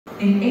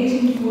in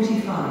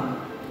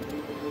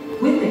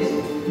 1845. With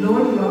it,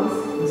 Lord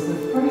Ross was the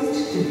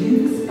first to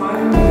view the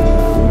spiral nature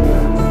of the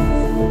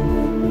galaxies.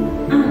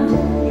 And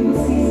you will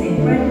see St.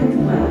 Brendan's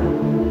Well,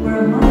 where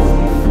a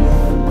monastery was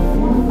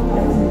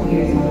 1,000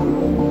 years ago.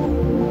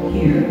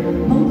 Here,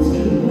 monks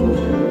drew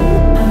water,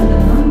 and the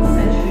 9th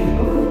century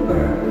Book of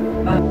Birr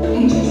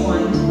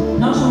intertwined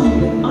not only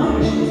with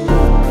Irish history,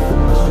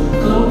 but with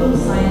global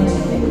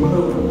scientific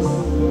progress.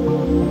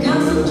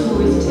 Castle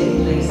tours take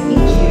place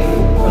each year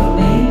from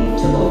May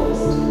to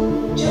August.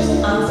 Just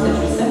ask at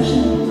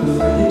reception for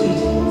further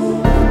details.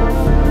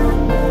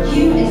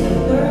 Here is the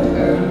 3rd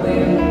Earl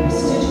wearing the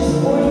prestigious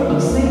Order of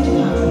St.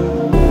 Patrick,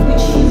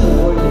 which he was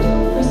awarded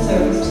for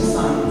service to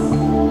science.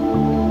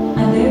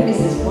 And there is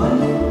his wife,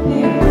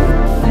 Mary,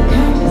 the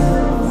Countess of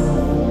Ross,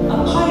 a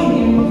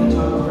pioneering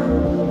photographer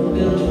who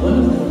built one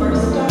of the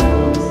first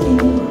diagrams in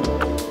Europe.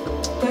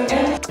 Their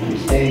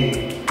eldest They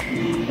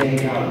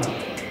laid out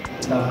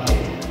lovely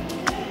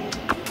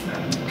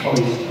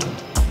cloister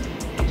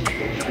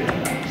integration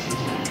analysis.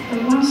 At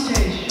one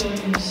stage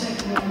during the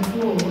Second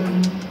World War,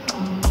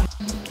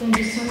 when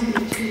they decided to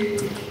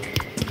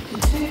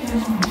take their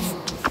minds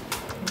off the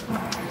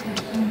fact that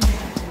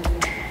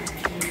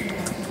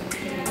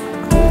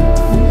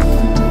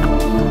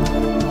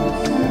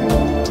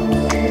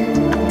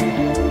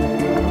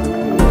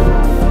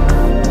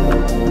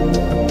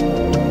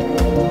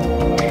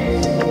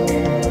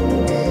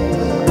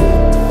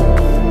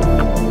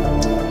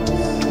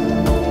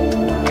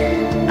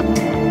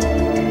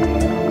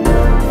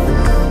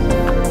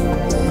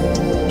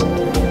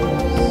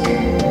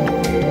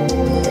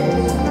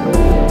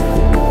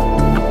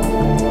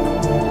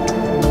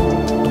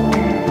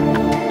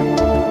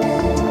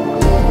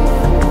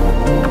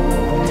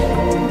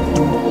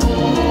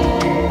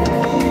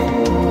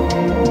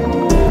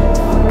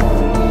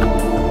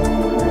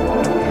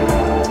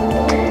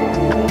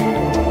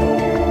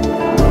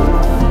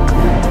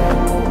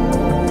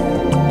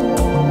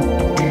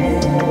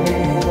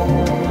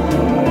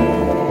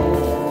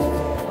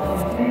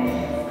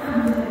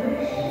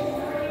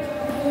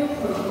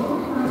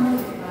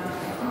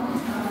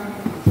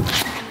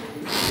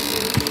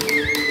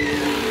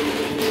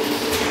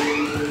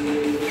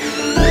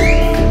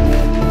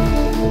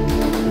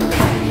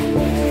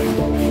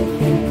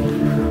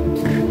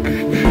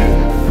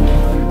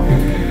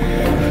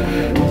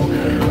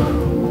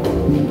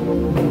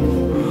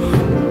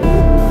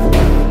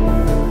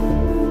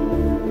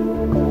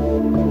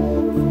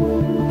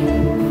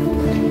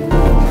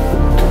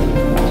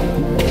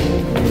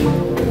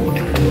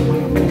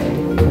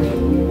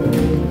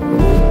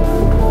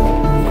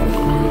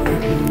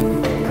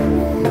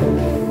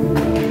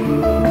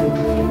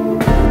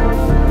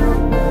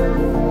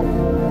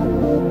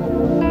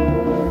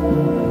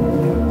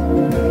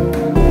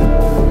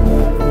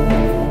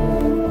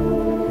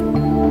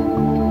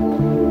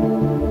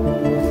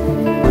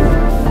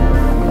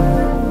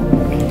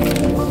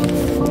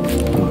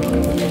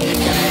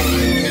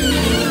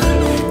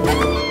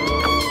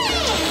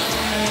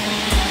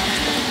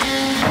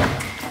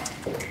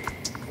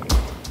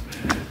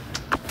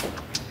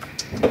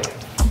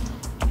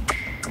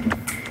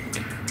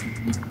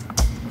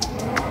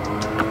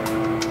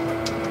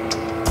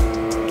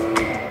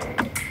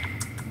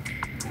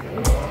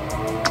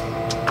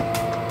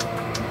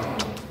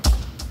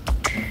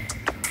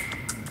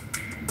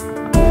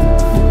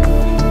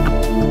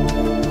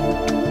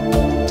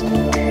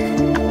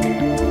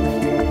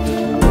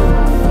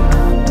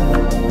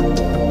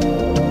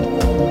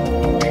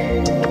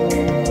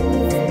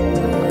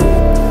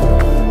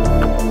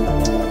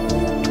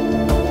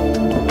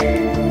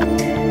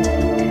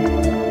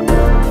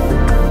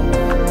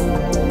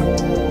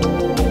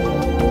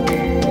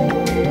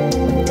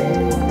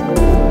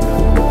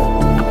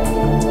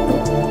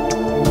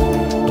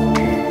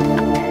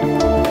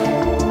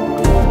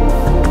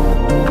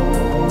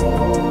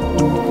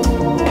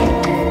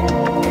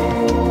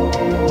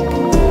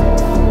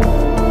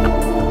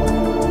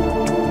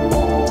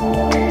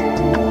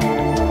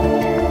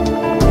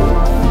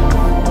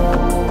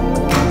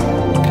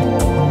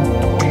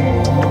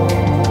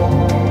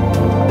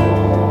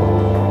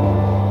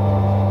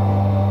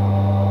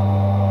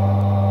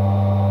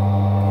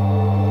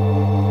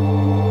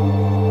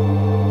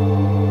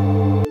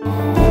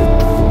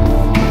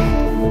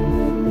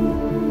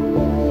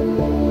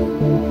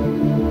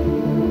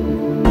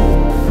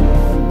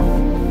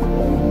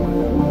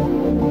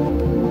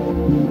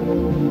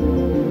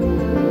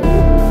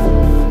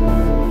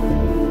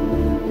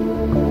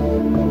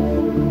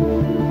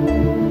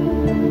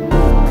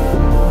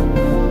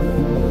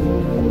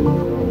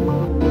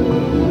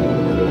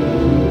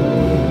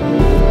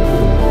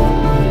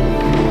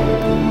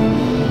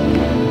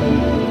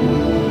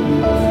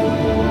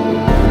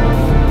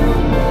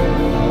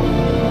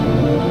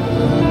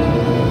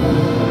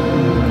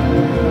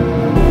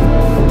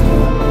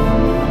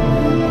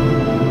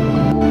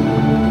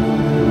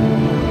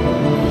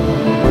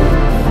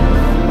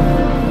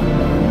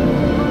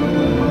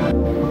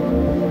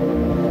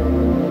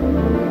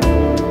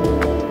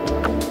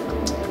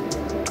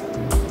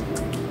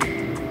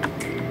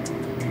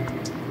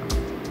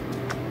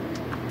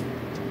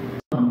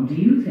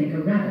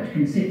rabbit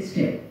can sit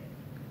still.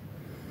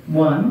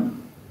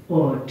 1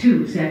 or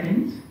 2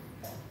 seconds,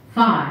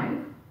 5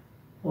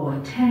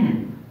 or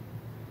 10.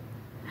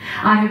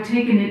 I have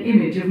taken an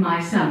image of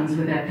my sons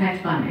with their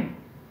pet bunny.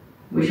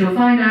 We shall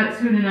find out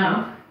soon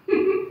enough.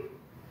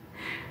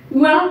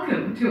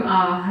 Welcome to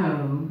our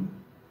home.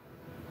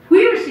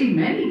 We receive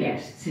many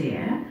guests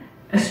here,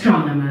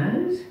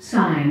 astronomers,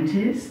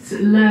 scientists,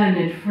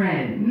 learned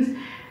friends,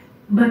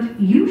 but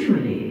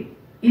usually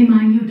in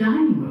my new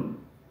dining room.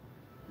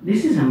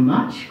 This is a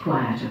much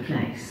quieter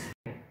place.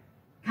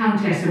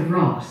 Countess of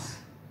Ross.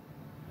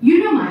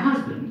 You know my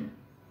husband,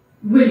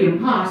 William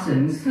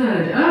Parsons,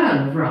 3rd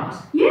Earl of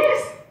Ross.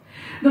 Yes,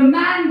 the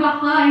man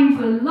behind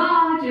the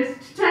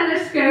largest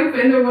telescope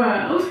in the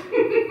world.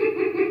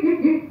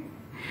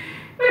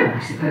 Well, I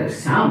suppose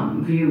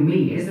some view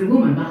me as the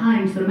woman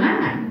behind the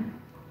man,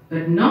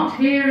 but not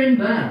here in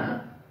Birr.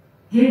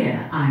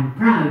 Here, I'm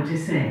proud to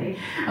say,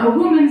 a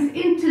woman's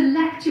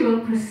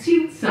intellectual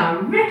pursuits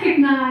are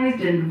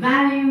recognised and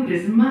valued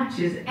as much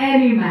as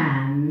any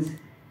man's.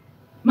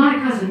 My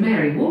cousin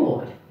Mary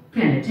Ward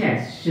can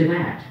attest to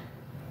that.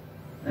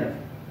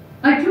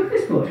 I took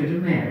this portrait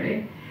of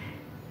Mary,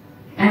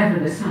 ever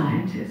the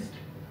scientist,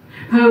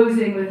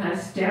 posing with her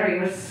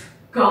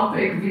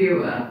stereoscopic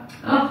viewer.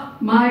 Oh,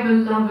 my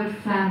beloved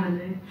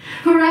family,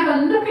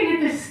 forever looking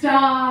at the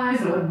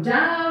stars or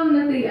down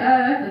at the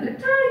earth at the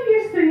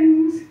tiniest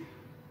things.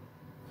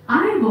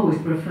 I've always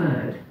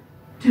preferred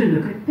to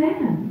look at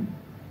them.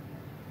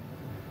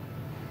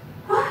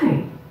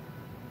 Why?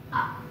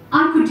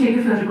 I could take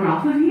a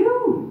photograph of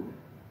you.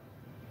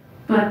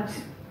 But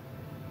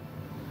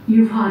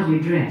you've hardly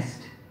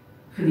dressed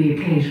for the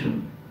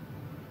occasion,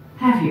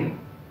 have you?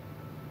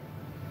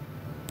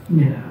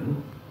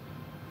 No.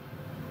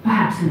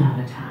 Perhaps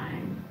another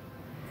time.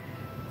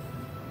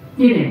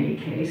 In any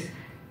case,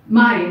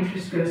 my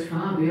interest goes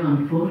far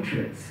beyond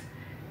portraits.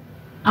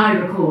 I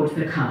record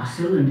the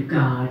castle and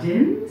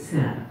gardens,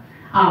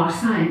 our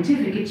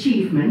scientific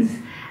achievements,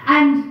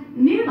 and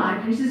nearby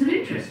places of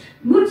interest.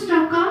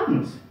 Woodstock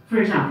Gardens,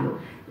 for example,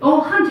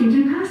 or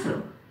Huntingdon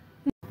Castle.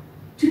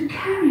 To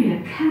carry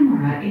a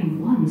camera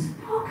in one's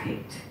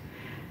pocket,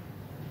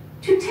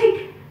 to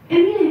take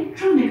an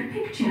electronic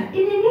picture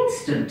in an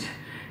instant.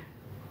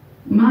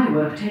 My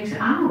work takes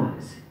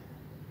hours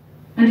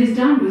and is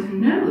done with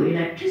no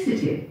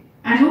electricity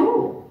at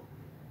all.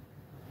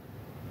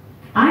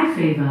 I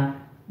favour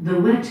the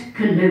wet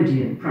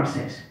collodion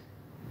process.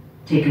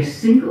 Take a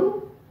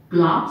single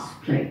glass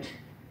plate,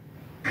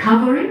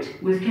 cover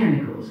it with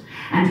chemicals,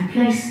 and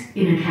place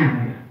in a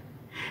camera.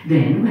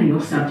 Then, when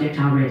your subject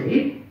are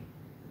ready,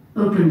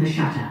 open the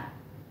shutter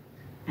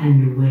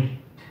and wait.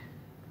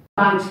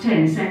 About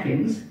 10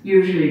 seconds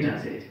usually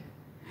does it.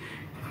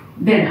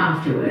 Then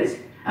afterwards,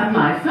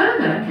 apply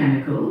further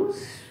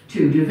chemicals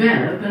to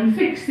develop and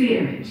fix the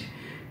image.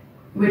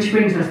 Which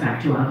brings us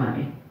back to our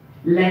bunny.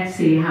 Let's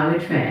see how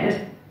it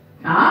fared.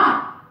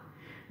 Ah!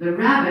 The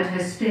rabbit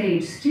has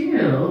stayed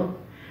still,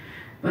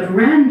 but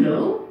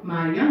Randall,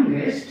 my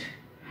youngest,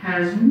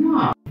 has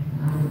not.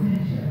 I'll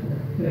measure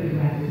the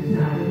photograph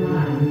beside the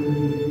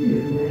line.